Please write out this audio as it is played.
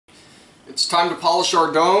It's time to polish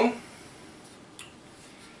our dome.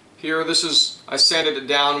 Here, I sanded it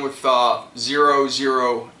down with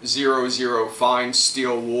 0000 fine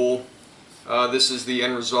steel wool. This is the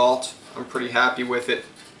end result. I'm pretty happy with it.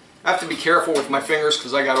 I have to be careful with my fingers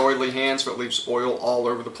because I got oily hands, so it leaves oil all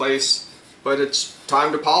over the place. But it's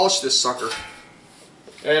time to polish this sucker.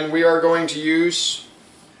 And we are going to use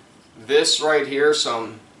this right here,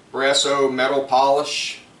 some Brasso metal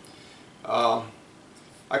polish.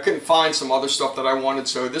 I couldn't find some other stuff that I wanted,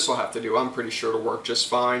 so this will have to do. I'm pretty sure it'll work just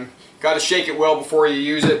fine. Got to shake it well before you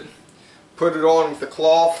use it. Put it on with the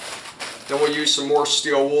cloth. Then we'll use some more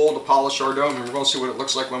steel wool to polish our dome, and we're going to see what it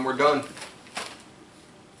looks like when we're done.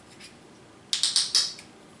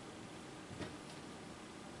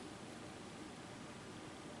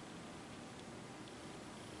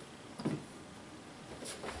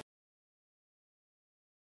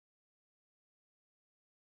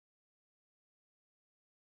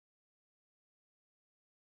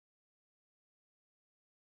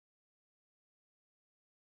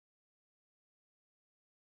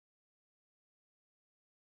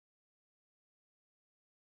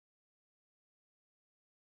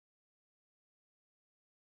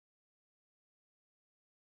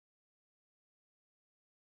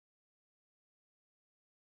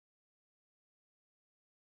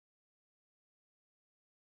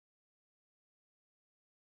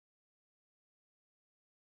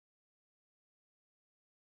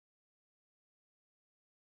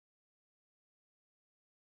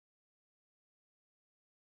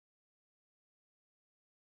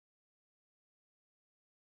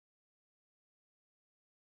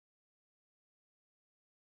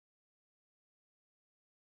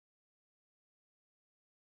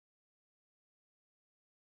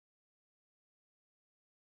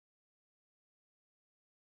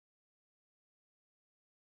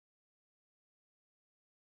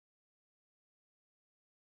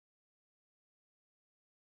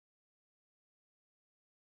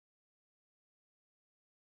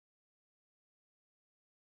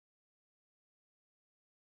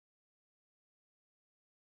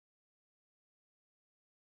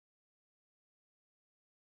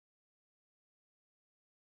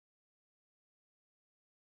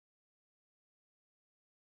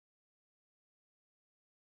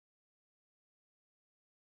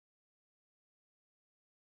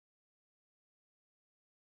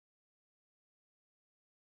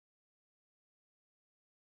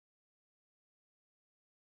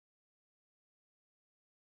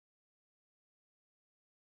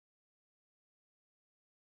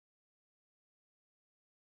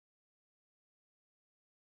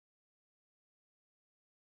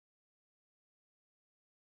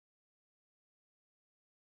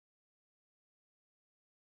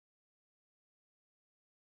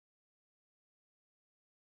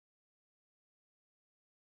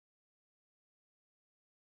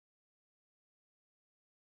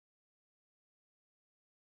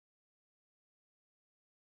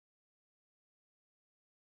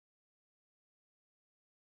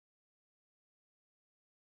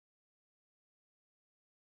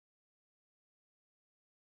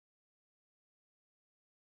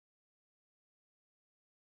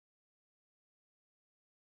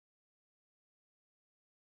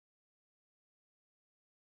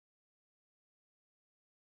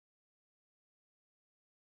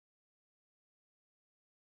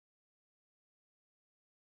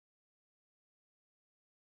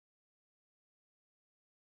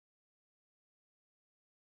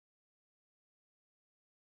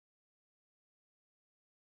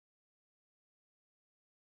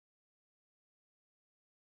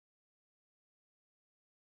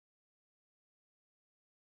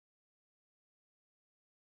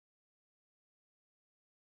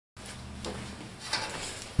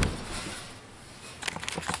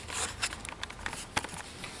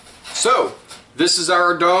 So, this is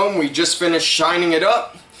our dome. We just finished shining it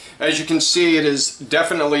up. As you can see, it is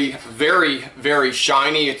definitely very, very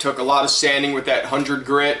shiny. It took a lot of sanding with that 100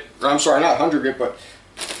 grit, or I'm sorry, not 100 grit, but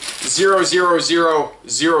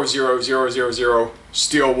 0.0000000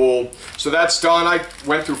 steel wool. So that's done. I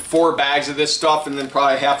went through 4 bags of this stuff and then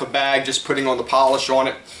probably half a bag just putting on the polish on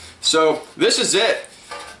it. So this is it.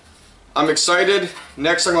 I'm excited.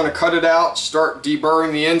 Next I'm going to cut it out, start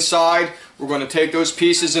deburring the inside. We're going to take those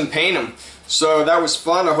pieces and paint them. So that was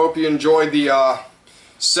fun. I hope you enjoyed the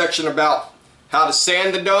section about how to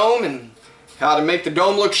sand the dome and how to make the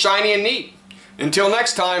dome look shiny and neat. Until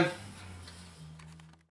next time.